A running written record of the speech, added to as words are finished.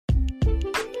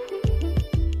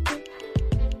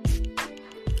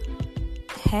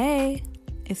Hey,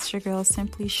 it's your girl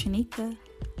Simply Shanika,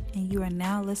 and you are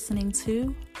now listening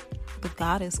to The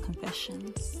Goddess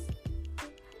Confessions.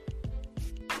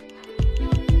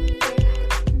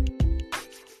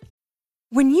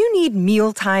 When you need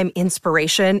mealtime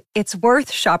inspiration, it's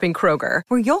worth shopping Kroger,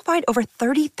 where you'll find over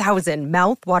 30,000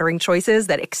 mouth-watering choices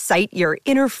that excite your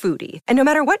inner foodie. And no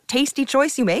matter what tasty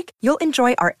choice you make, you'll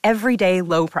enjoy our everyday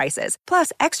low prices,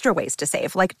 plus extra ways to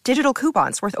save, like digital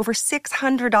coupons worth over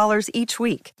 $600 each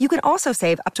week. You can also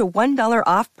save up to $1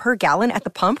 off per gallon at the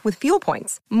pump with fuel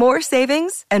points. More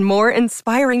savings and more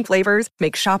inspiring flavors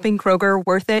make shopping Kroger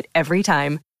worth it every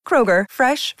time. Kroger,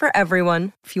 fresh for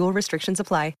everyone. Fuel restrictions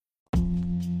apply.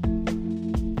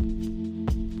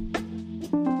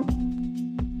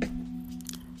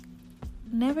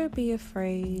 Never be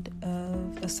afraid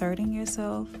of asserting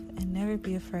yourself, and never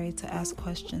be afraid to ask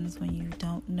questions when you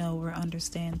don't know or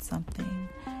understand something.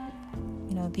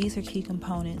 These are key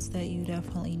components that you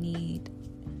definitely need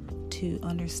to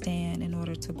understand in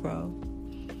order to grow.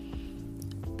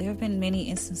 There have been many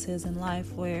instances in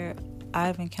life where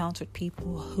I've encountered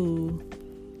people who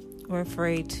were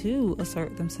afraid to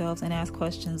assert themselves and ask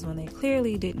questions when they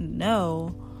clearly didn't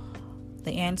know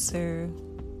the answer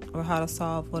or how to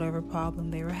solve whatever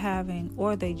problem they were having,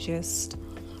 or they just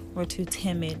were too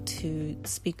timid to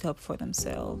speak up for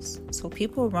themselves. So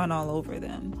people run all over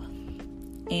them,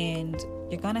 and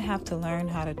you're going to have to learn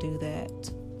how to do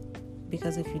that,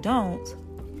 because if you don't,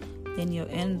 then you'll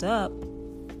end up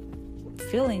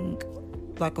feeling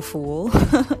like a fool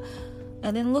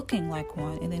and then looking like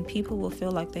one, and then people will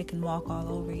feel like they can walk all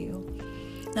over you.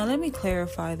 Now, let me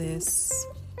clarify this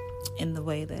in the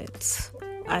way that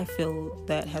I feel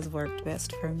that has worked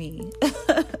best for me.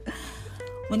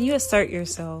 When you assert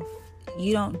yourself,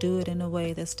 you don't do it in a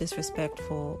way that's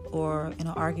disrespectful or in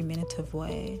an argumentative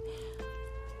way.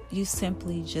 You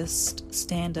simply just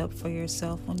stand up for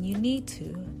yourself when you need to,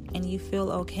 and you feel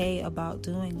okay about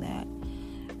doing that.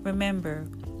 Remember,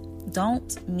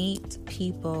 don't meet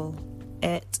people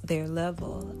at their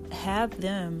level. Have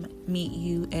them meet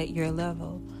you at your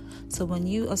level. So when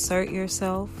you assert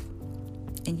yourself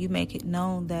and you make it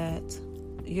known that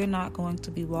you're not going to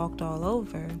be walked all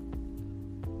over,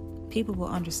 people will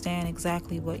understand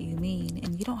exactly what you mean.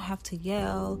 And you don't have to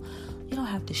yell, you don't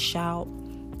have to shout,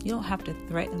 you don't have to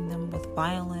threaten them with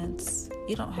violence,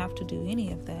 you don't have to do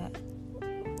any of that.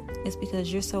 It's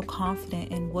because you're so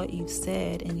confident in what you've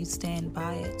said and you stand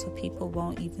by it, so people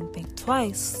won't even think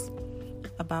twice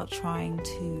about trying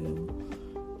to,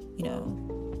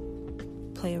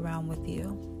 play around with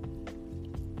you.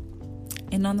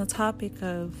 And on the topic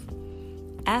of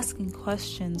asking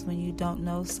questions when you don't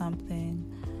know something,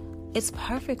 it's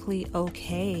perfectly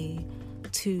okay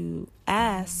to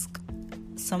ask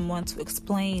someone to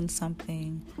explain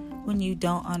something when you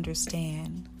don't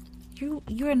understand.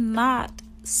 You're not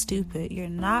stupid. You're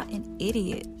not an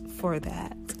idiot for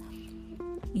that.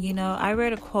 I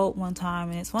read a quote one time,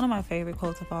 and it's one of my favorite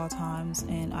quotes of all times,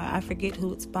 and I forget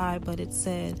who it's by, but it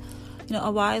said, a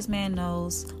wise man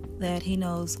knows that he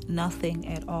knows nothing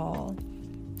at all.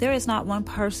 There is not one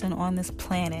person on this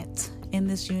planet, in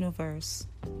this universe,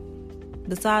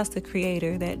 besides the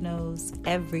Creator, that knows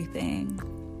everything.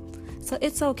 So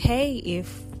it's okay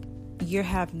if you're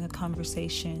having a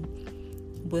conversation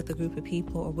with a group of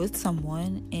people or with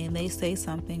someone and they say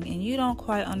something and you don't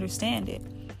quite understand it.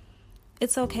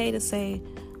 It's okay to say,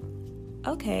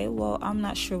 okay, well, I'm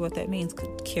not sure what that means.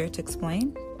 Could care to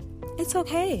explain? It's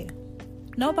okay.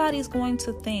 Nobody's going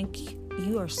to think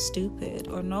you are stupid,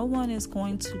 or no one is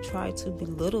going to try to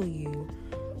belittle you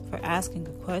for asking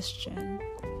a question.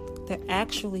 They're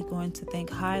actually going to think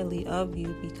highly of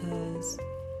you because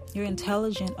you're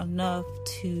intelligent enough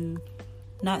to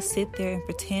not sit there and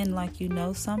pretend like you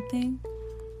know something,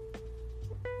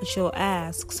 but you'll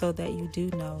ask so that you do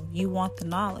know. You want the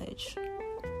knowledge.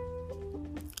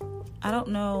 I don't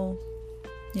know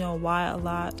why a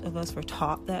lot of us were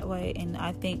taught that way, and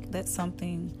I think that's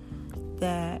something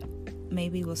that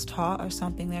maybe was taught or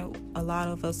something that a lot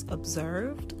of us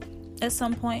observed at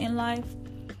some point in life,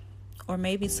 or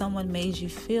maybe someone made you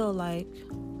feel like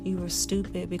you were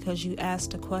stupid because you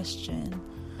asked a question.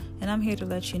 And I'm here to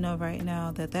let you know right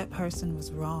now that that person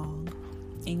was wrong,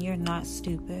 and you're not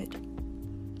stupid.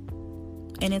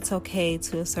 And it's okay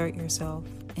to assert yourself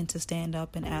and to stand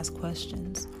up and ask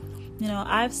questions.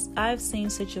 I've seen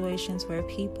situations where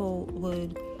people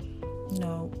would,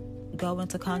 go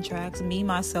into contracts, me,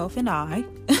 myself, and I.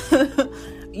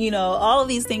 All of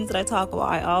these things that I talk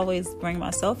about, I always bring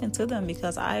myself into them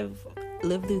because I've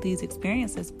lived through these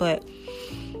experiences. But,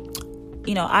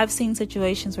 I've seen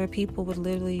situations where people would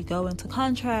literally go into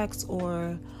contracts,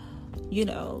 or,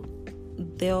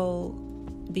 they'll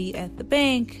be at the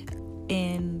bank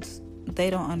and they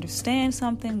don't understand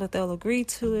something, but they'll agree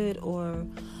to it, or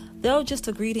they'll just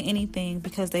agree to anything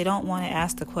because they don't want to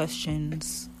ask the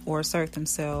questions or assert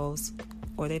themselves,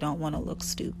 or they don't want to look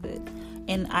stupid.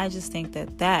 And I just think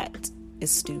that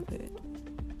is stupid.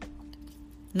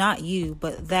 Not you,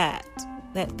 but that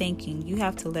thinking. You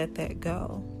have to let that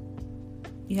go.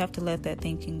 You have to let that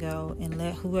thinking go, and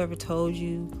let whoever told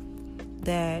you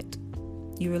that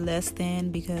you were less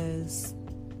than because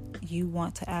you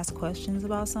want to ask questions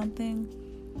about something,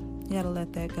 you got to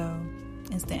let that go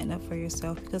and stand up for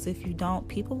yourself. Because if you don't,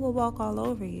 people will walk all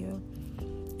over you,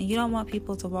 and you don't want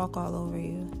people to walk all over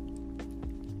you.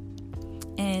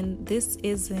 And this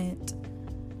isn't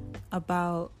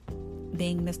about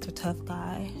being Mr. Tough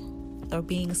Guy or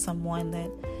being someone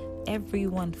that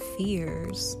everyone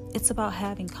fears. It's about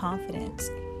having confidence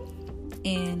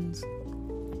and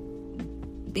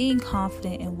being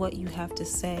confident in what you have to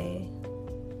say,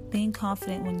 being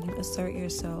confident when you assert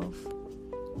yourself,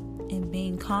 and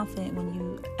being confident when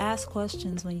you ask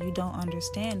questions when you don't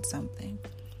understand something.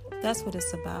 That's what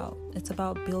it's about. It's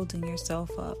about building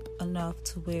yourself up enough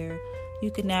to where you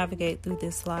can navigate through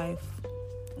this life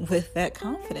with that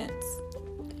confidence.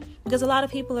 Because a lot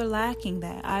of people are lacking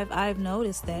that. I've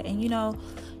noticed that. And you know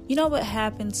what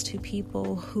happens to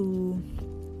people who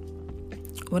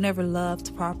were never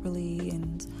loved properly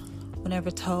and were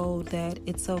never told that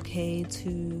it's okay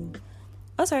to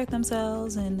assert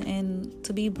themselves and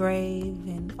to be brave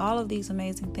and all of these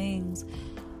amazing things.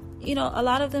 A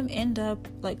lot of them end up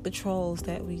like the trolls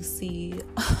that we see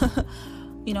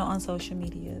on social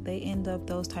media. They end up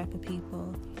those type of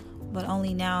people. But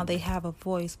only now they have a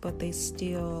voice, but they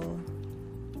still,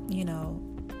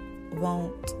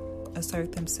 won't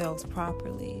assert themselves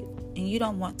properly. And you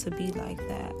don't want to be like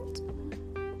that.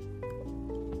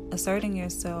 Asserting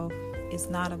yourself is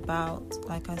not about,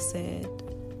 like I said,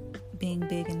 being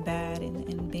big and bad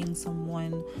and being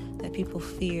someone that people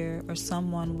fear or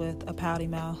someone with a pouty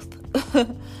mouth.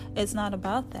 It's not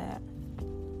about that.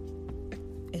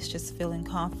 It's just feeling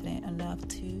confident enough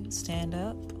to stand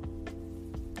up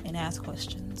and ask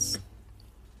questions.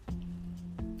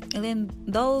 And then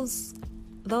those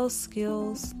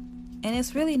skills, and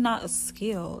it's really not a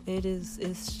skill,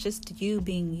 it's just you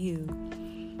being you,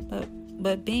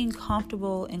 but being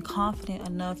comfortable and confident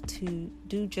enough to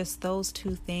do just those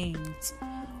two things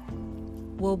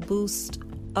will boost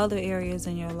other areas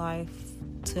in your life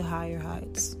to higher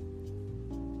heights.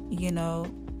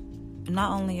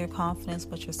 Not only your confidence,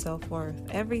 but your self-worth,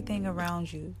 everything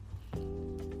around you.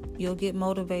 You'll get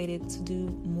motivated to do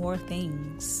more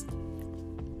things.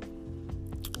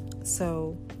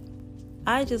 So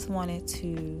I just wanted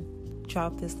to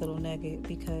drop this little nugget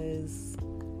because,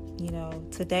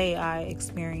 today I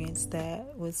experienced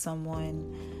that with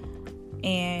someone,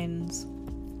 and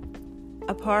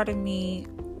a part of me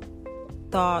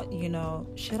thought,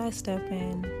 should I step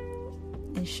in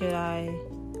and should I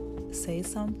say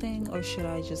something, or should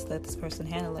I just let this person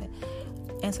handle it?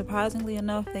 And surprisingly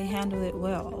enough, they handled it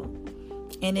well.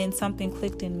 And then something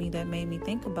clicked in me that made me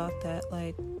think about that.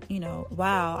 Like,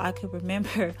 wow, I could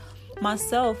remember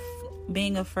myself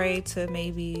being afraid to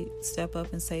maybe step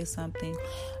up and say something.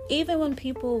 Even when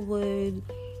people would,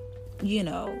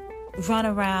 run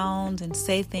around and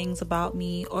say things about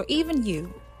me, or even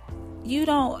you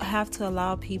don't have to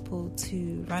allow people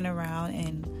to run around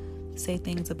and say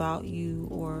things about you,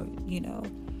 or,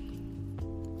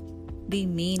 be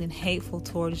mean and hateful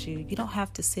towards you. You don't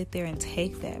have to sit there and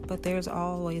take that, but there's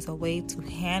always a way to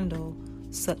handle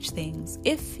such things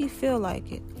if you feel like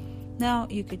it. Now,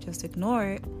 you could just ignore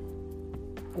it,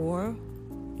 or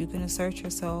you can assert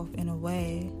yourself in a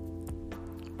way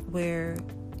where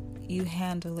you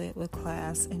handle it with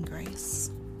class and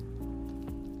grace.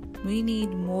 We need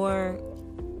more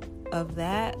of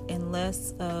that and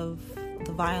less of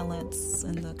the violence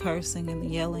and the cursing and the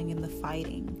yelling and the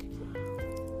fighting.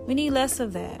 We need less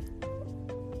of that.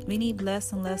 We need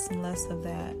less and less and less of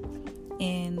that.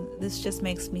 And this just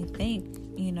makes me think,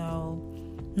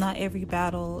 not every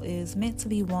battle is meant to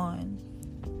be won.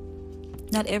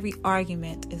 Not every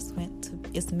argument is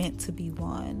meant to be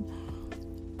won.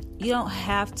 You don't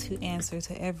have to answer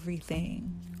to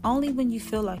everything. Only when you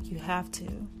feel like you have to.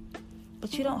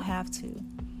 But you don't have to.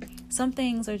 Some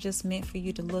things are just meant for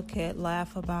you to look at,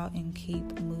 laugh about, and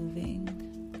keep moving.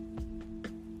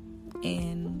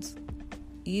 And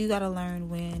you got to learn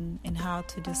when and how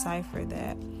to decipher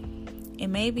that.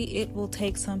 And maybe it will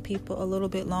take some people a little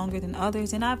bit longer than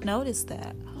others. And I've noticed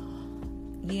that.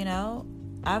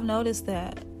 I've noticed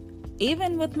that.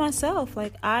 Even with myself,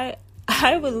 like I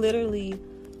would literally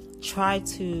try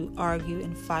to argue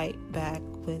and fight back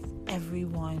with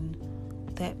everyone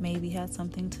that maybe had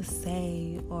something to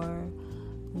say or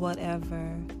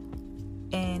whatever.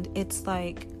 And it's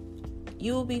like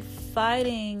you'll be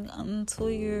fighting until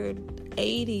you're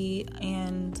 80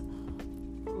 and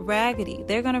raggedy.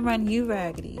 They're going to run you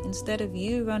raggedy. Instead of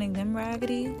you running them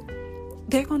raggedy,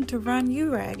 they're going to run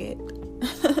you ragged.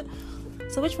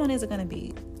 So which one is it going to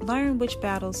be? Learn which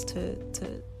battles to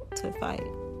fight.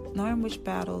 Learn which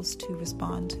battles to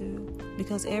respond to,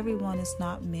 because everyone is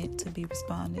not meant to be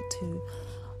responded to,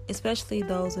 especially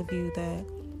those of you that,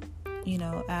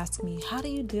 ask me, how do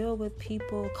you deal with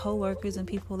people, coworkers and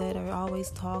people that are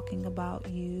always talking about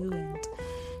you and,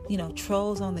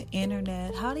 trolls on the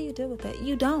internet? How do you deal with that?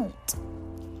 You don't.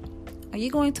 Are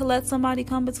you going to let somebody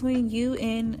come between you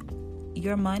and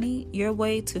your money, your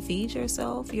way to feed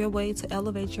yourself, your way to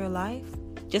elevate your life,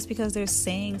 just because they're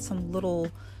saying some little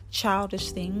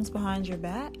childish things behind your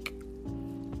back?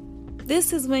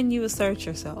 This is when you assert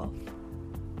yourself.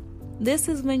 This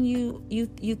is when you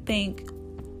think,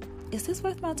 is this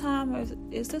worth my time, or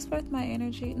is this worth my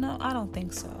energy? No, I don't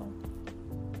think so.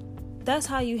 That's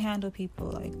how you handle people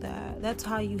like that. That's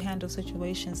how you handle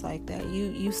situations like that.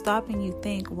 You stop and you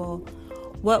think, well,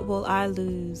 what will I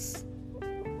lose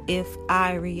if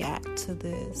I react to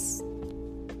this?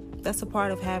 That's a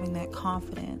part of having that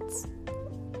confidence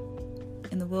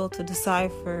and the will to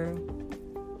decipher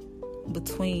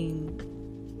between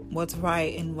what's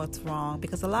right and what's wrong.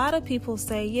 Because a lot of people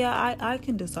say, yeah, I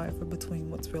can decipher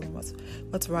between what's real and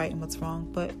what's right and what's wrong.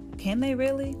 But can they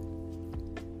really?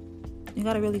 You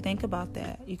got to really think about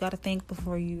that. You got to think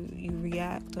before you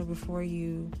react, or before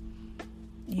you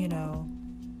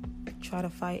try to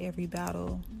fight every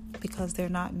battle, because they're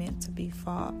not meant to be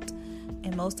fought.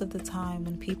 And most of the time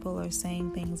when people are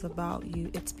saying things about you,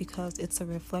 it's because it's a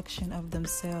reflection of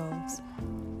themselves.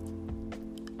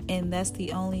 And that's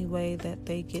the only way that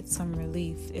they get some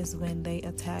relief, is when they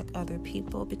attack other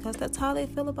people, because that's how they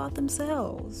feel about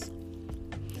themselves.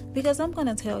 Because I'm going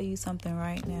to tell you something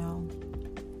right now.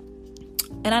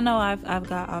 And I know I've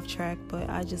got off track, but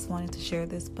I just wanted to share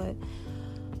this. But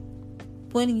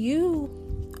when you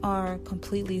are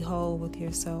completely whole with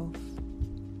yourself,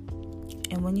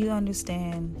 and when you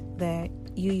understand that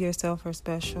you yourself are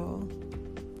special,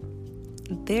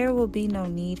 there will be no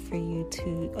need for you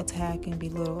to attack and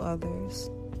belittle others.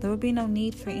 There will be no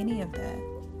need for any of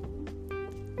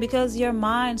that. Because your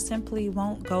mind simply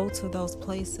won't go to those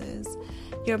places.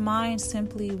 Your mind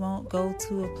simply won't go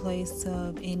to a place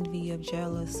of envy, of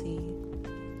jealousy,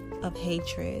 of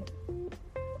hatred.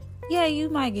 Yeah, you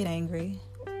might get angry.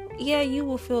 Yeah, you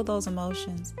will feel those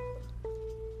emotions.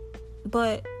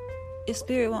 But your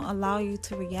spirit won't allow you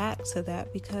to react to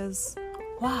that, because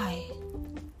why?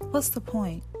 What's the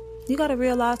point? You got to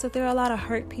realize that there are a lot of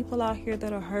hurt people out here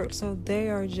that are hurt, so they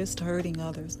are just hurting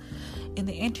others. And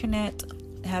the internet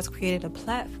has created a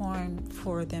platform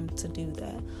for them to do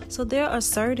that. So they're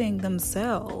asserting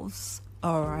themselves,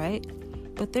 all right?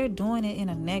 But they're doing it in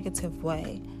a negative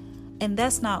way. And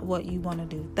that's not what you want to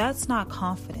do. That's not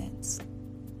confidence.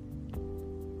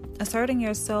 Asserting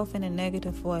yourself in a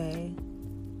negative way,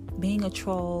 being a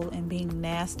troll and being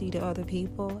nasty to other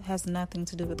people, has nothing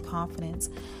to do with confidence.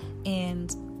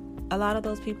 And a lot of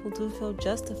those people do feel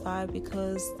justified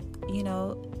because,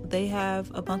 they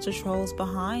have a bunch of trolls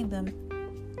behind them,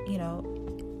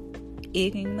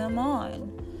 egging them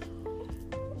on.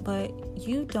 But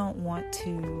you don't want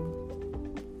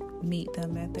to meet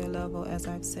them at their level, as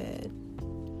I've said.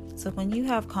 So when you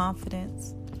have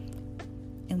confidence,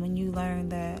 and when you learn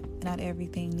that not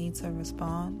everything needs a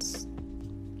response,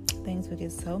 things will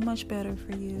get so much better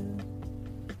for you.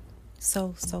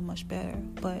 So much better.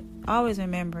 But always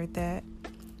remember that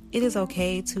it is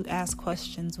okay to ask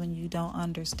questions when you don't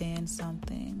understand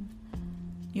something.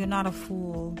 You're not a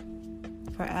fool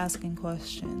for asking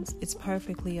questions. It's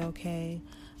perfectly okay.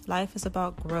 Life is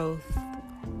about growth.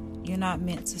 You're not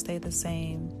meant to stay the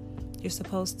same. You're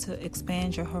supposed to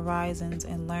expand your horizons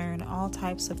and learn all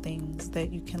types of things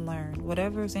that you can learn,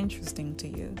 whatever is interesting to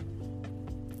you.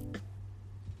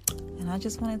 And I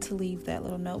just wanted to leave that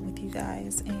little note with you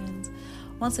guys. And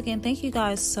once again, thank you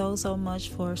guys so much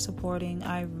for supporting.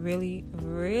 I really,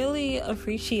 really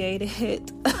appreciate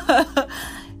it.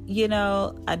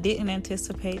 I didn't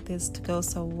anticipate this to go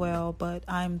so well, but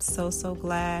I'm so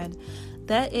glad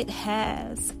that it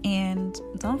has. And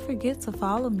don't forget to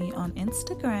follow me on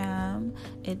Instagram.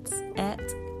 It's at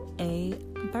a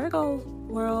Virgo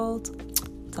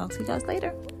World. Talk to you guys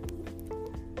later.